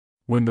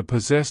When the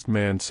possessed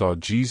man saw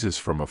Jesus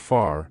from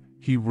afar,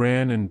 he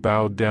ran and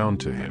bowed down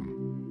to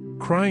him.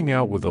 Crying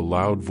out with a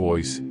loud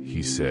voice,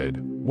 he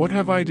said, "What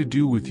have I to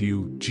do with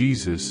you,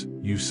 Jesus,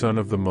 you Son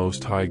of the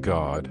Most High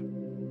God?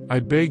 I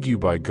beg you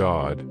by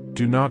God,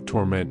 do not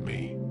torment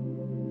me."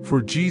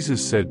 For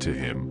Jesus said to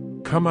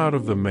him, "Come out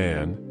of the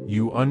man,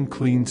 you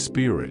unclean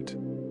spirit."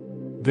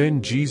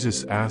 Then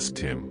Jesus asked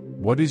him,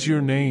 "What is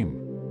your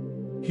name?"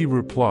 He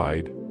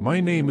replied,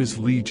 "My name is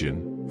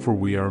Legion, for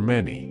we are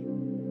many."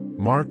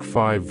 Mark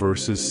 5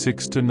 verses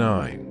 6 to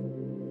 9.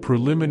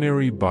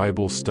 Preliminary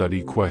Bible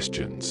study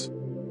questions.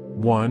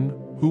 1.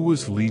 Who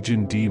was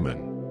Legion demon?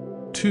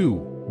 2.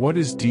 What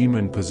is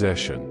demon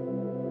possession?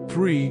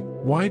 3.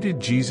 Why did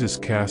Jesus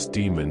cast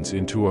demons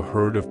into a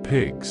herd of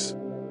pigs?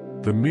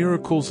 The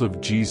miracles of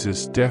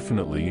Jesus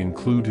definitely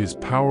include his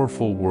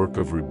powerful work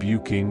of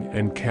rebuking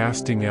and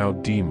casting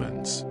out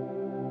demons.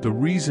 The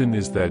reason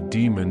is that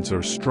demons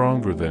are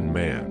stronger than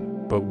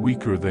man, but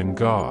weaker than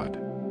God.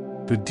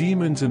 The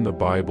demons in the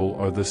Bible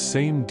are the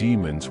same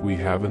demons we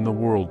have in the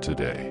world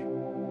today.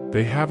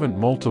 They haven't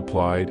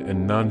multiplied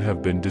and none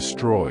have been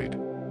destroyed.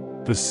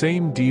 The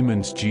same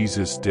demons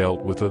Jesus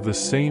dealt with are the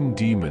same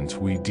demons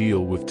we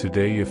deal with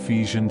today.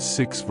 Ephesians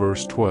 6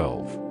 verse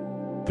 12.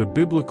 The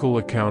biblical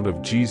account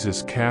of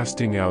Jesus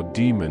casting out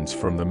demons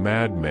from the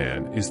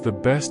madman is the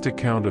best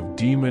account of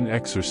demon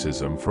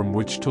exorcism from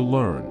which to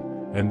learn,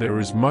 and there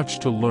is much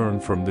to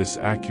learn from this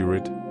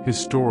accurate,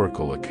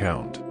 historical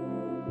account.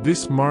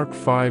 This Mark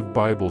 5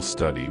 Bible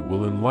study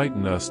will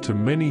enlighten us to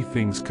many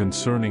things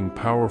concerning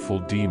powerful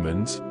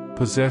demons,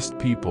 possessed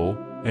people,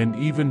 and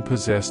even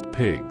possessed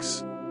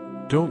pigs.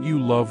 Don't you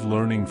love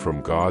learning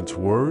from God's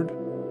Word?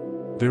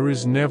 There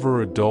is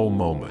never a dull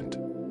moment.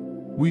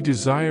 We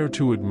desire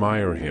to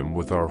admire Him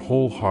with our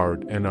whole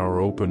heart and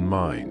our open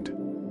mind.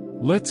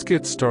 Let's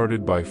get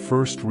started by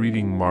first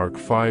reading Mark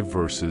 5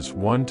 verses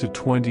 1 to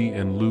 20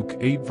 and Luke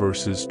 8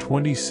 verses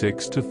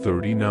 26 to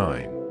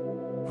 39.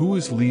 Who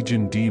is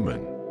Legion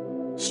demon?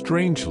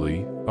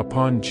 Strangely,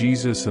 upon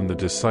Jesus and the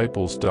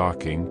disciples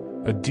docking,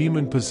 a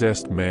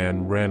demon-possessed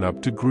man ran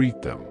up to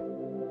greet them.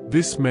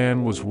 This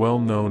man was well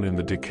known in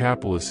the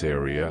Decapolis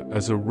area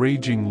as a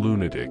raging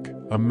lunatic,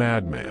 a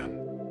madman.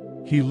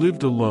 He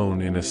lived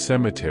alone in a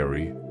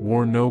cemetery,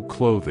 wore no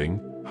clothing,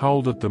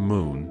 howled at the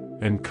moon,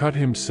 and cut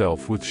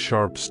himself with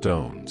sharp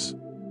stones.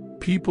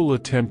 People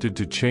attempted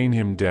to chain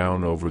him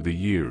down over the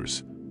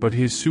years, but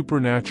his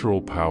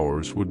supernatural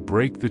powers would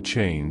break the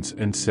chains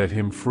and set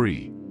him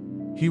free.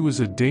 He was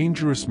a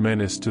dangerous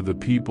menace to the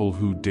people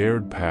who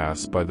dared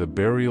pass by the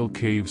burial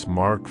caves.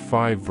 Mark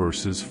 5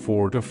 verses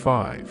 4 to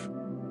 5.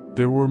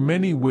 There were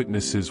many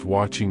witnesses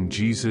watching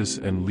Jesus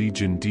and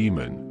Legion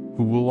demon,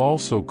 who we'll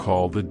also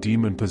call the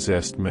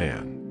demon-possessed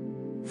man.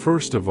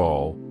 First of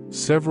all,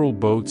 several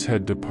boats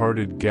had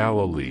departed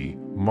Galilee,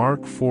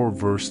 Mark 4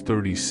 verse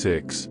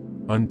 36,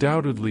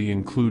 undoubtedly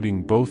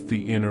including both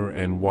the inner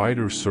and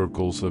wider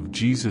circles of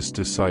Jesus'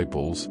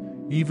 disciples,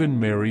 even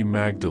Mary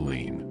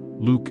Magdalene,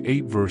 Luke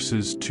 8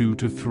 verses 2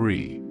 to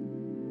 3.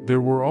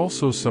 There were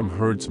also some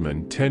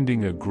herdsmen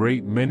tending a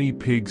great many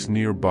pigs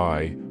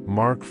nearby,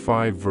 Mark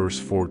 5 verse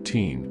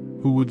 14,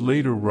 who would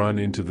later run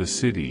into the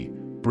city,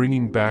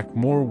 bringing back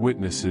more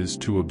witnesses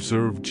to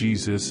observe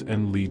Jesus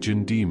and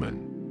Legion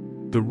demon.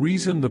 The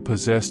reason the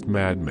possessed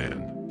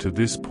madman, to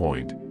this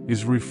point,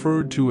 is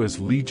referred to as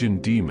Legion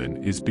demon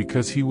is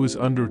because he was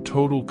under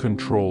total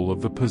control of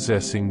the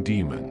possessing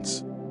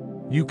demons.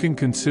 You can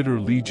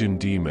consider Legion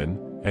demon,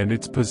 and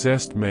its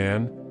possessed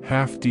man,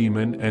 half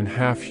demon and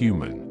half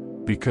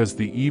human, because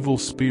the evil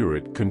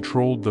spirit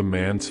controlled the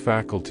man's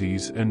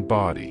faculties and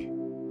body.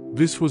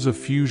 This was a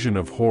fusion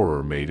of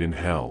horror made in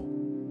hell.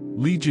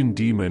 Legion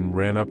demon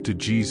ran up to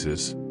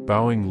Jesus,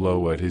 bowing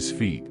low at his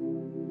feet.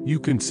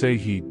 You can say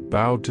he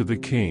bowed to the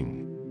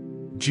king.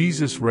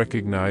 Jesus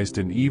recognized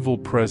an evil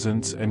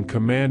presence and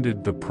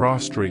commanded the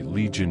prostrate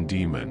Legion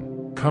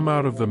demon, "Come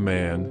out of the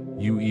man,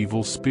 you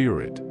evil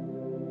spirit."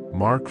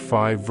 Mark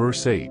 5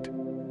 verse 8.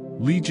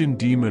 Legion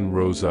demon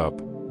rose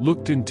up,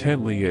 looked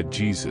intently at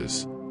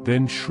Jesus,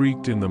 then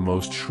shrieked in the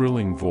most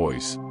shrilling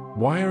voice,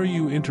 "Why are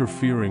you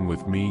interfering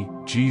with me,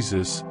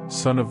 Jesus,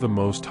 Son of the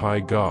Most High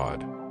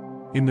God?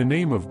 In the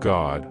name of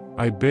God,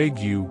 I beg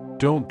you,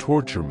 don't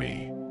torture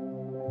me."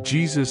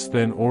 Jesus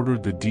then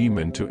ordered the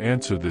demon to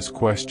answer this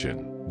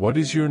question, "What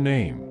is your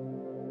name?"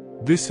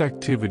 This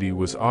activity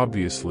was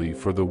obviously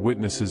for the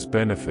witness's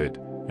benefit,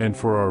 and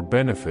for our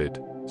benefit,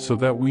 so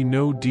that we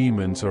know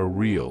demons are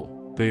real,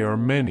 they are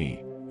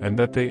many, and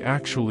that they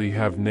actually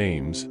have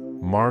names,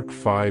 Mark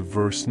 5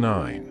 verse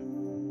 9.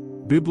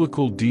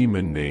 Biblical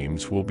demon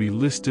names will be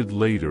listed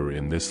later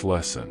in this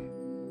lesson.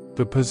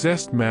 The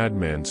possessed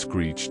madman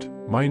screeched,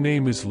 "My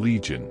name is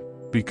Legion,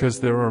 because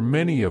there are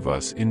many of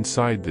us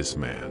inside this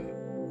man."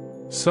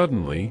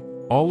 Suddenly,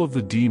 all of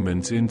the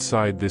demons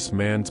inside this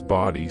man's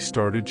body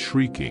started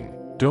shrieking,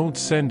 "Don't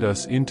send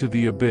us into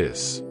the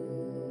abyss."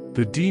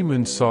 The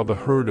demons saw the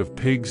herd of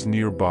pigs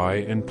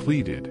nearby and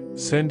pleaded,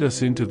 "Send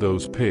us into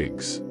those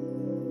pigs."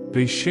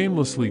 They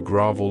shamelessly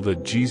groveled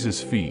at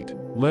Jesus' feet,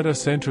 "Let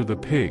us enter the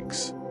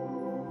pigs."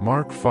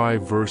 Mark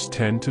 5 verse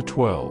 10 to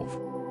 12.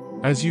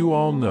 As you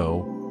all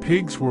know,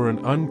 pigs were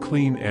an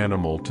unclean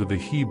animal to the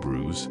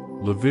Hebrews,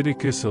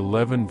 Leviticus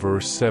 11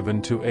 verse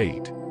 7 to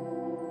 8.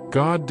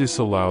 God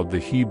disallowed the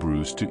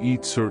Hebrews to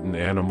eat certain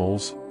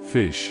animals,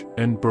 fish,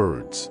 and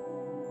birds.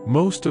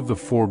 Most of the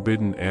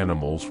forbidden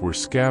animals were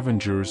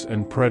scavengers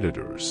and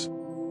predators.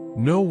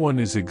 No one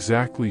is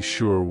exactly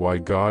sure why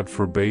God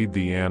forbade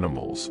the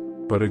animals,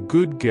 but a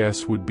good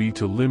guess would be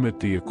to limit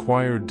the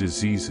acquired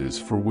diseases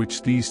for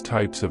which these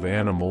types of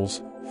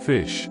animals,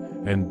 fish,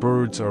 and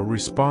birds are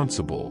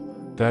responsible,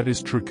 that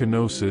is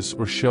trichinosis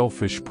or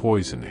shellfish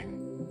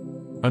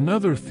poisoning.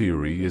 Another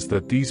theory is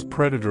that these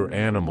predator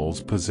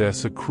animals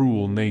possess a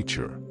cruel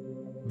nature.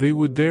 They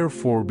would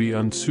therefore be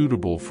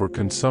unsuitable for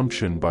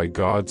consumption by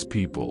God's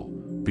people,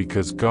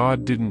 because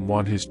God didn't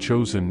want His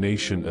chosen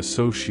nation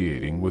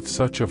associating with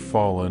such a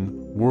fallen,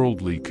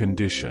 worldly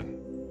condition.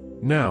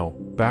 Now,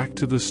 back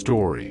to the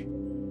story.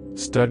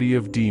 Study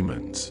of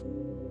demons.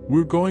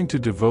 We're going to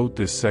devote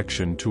this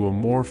section to a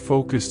more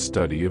focused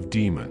study of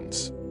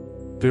demons.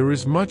 There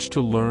is much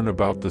to learn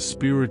about the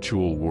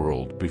spiritual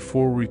world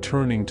before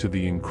returning to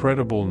the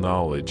incredible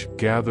knowledge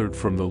gathered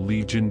from the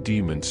Legion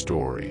demon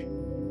story.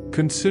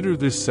 Consider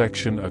this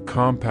section a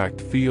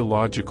compact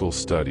theological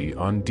study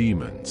on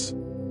demons.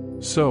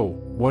 So,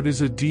 what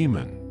is a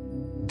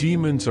demon?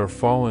 Demons are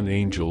fallen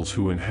angels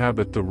who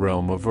inhabit the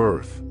realm of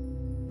earth.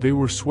 They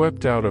were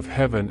swept out of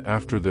heaven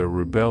after their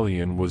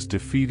rebellion was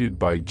defeated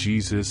by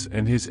Jesus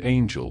and His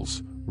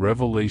angels,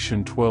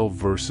 Revelation 12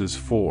 verses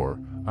 4,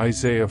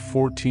 Isaiah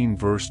 14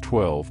 verse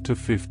 12 to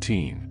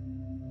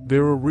 15.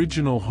 Their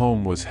original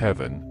home was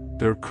heaven,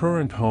 their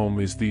current home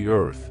is the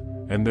earth,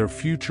 and their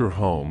future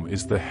home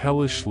is the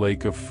hellish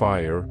lake of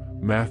fire,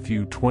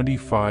 Matthew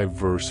 25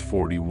 verse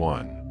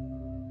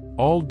 41.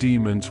 All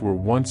demons were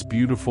once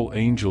beautiful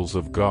angels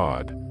of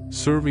God,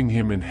 serving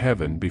Him in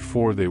heaven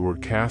before they were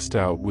cast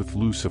out with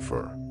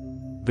Lucifer.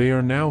 They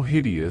are now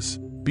hideous,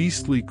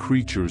 beastly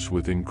creatures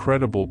with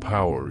incredible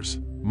powers,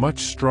 much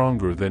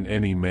stronger than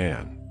any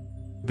man.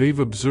 They've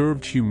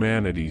observed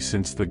humanity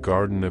since the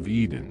Garden of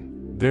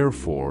Eden,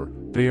 therefore,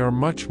 they are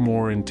much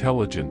more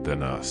intelligent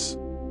than us.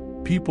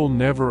 People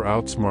never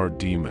outsmart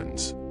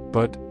demons,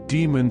 but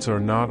demons are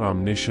not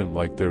omniscient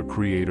like their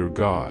creator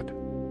God.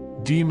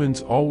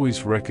 Demons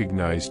always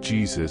recognize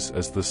Jesus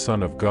as the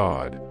Son of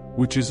God,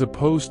 which is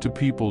opposed to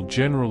people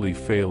generally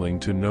failing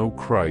to know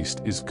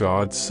Christ is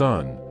God's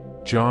Son,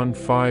 John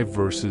 5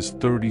 verses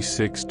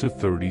 36 to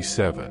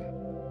 37.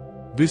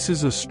 This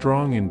is a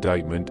strong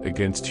indictment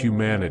against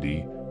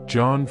humanity,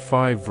 John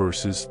 5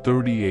 verses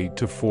 38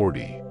 to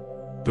 40.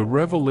 The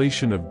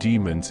revelation of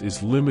demons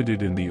is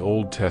limited in the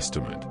Old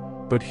Testament,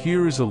 but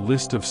here is a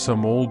list of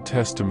some Old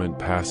Testament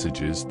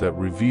passages that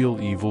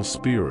reveal evil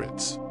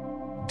spirits.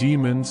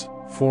 Demons,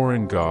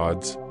 foreign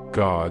gods,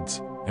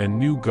 gods, and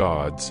new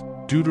gods,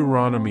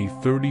 Deuteronomy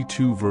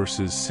 32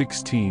 verses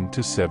 16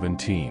 to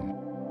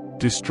 17.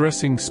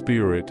 Distressing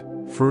spirit,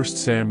 1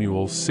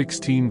 Samuel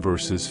 16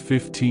 verses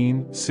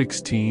 15,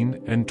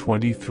 16, and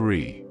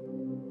 23.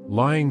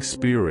 Lying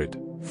spirit,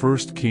 1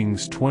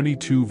 Kings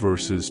 22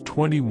 verses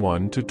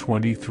 21 to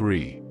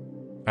 23.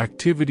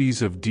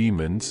 Activities of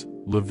demons,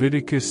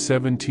 Leviticus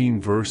 17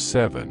 verse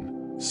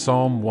 7,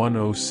 Psalm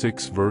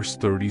 106 verse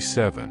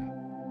 37.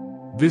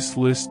 This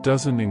list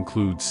doesn't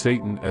include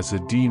Satan as a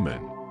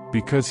demon,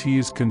 because he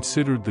is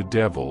considered the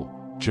devil,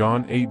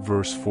 John 8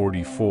 verse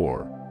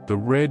 44, the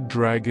red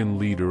dragon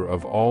leader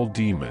of all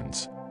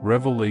demons,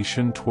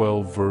 Revelation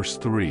 12 verse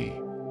 3.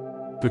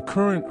 The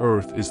current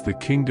earth is the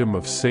kingdom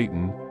of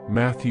Satan,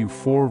 Matthew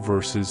 4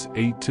 verses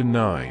 8 to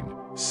 9,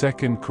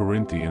 2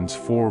 Corinthians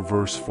 4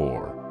 verse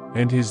 4.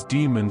 And his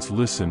demons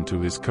listen to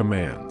his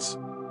commands.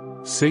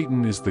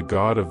 Satan is the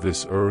god of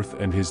this earth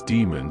and his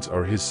demons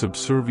are his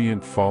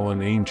subservient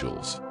fallen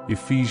angels,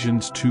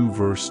 Ephesians 2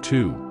 verse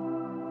 2.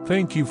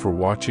 Thank you for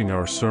watching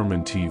our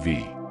Sermon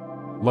TV.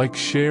 Like,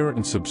 share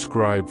and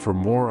subscribe for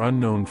more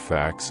unknown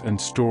facts and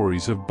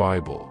stories of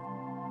Bible.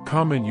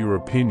 Comment your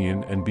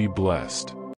opinion and be blessed.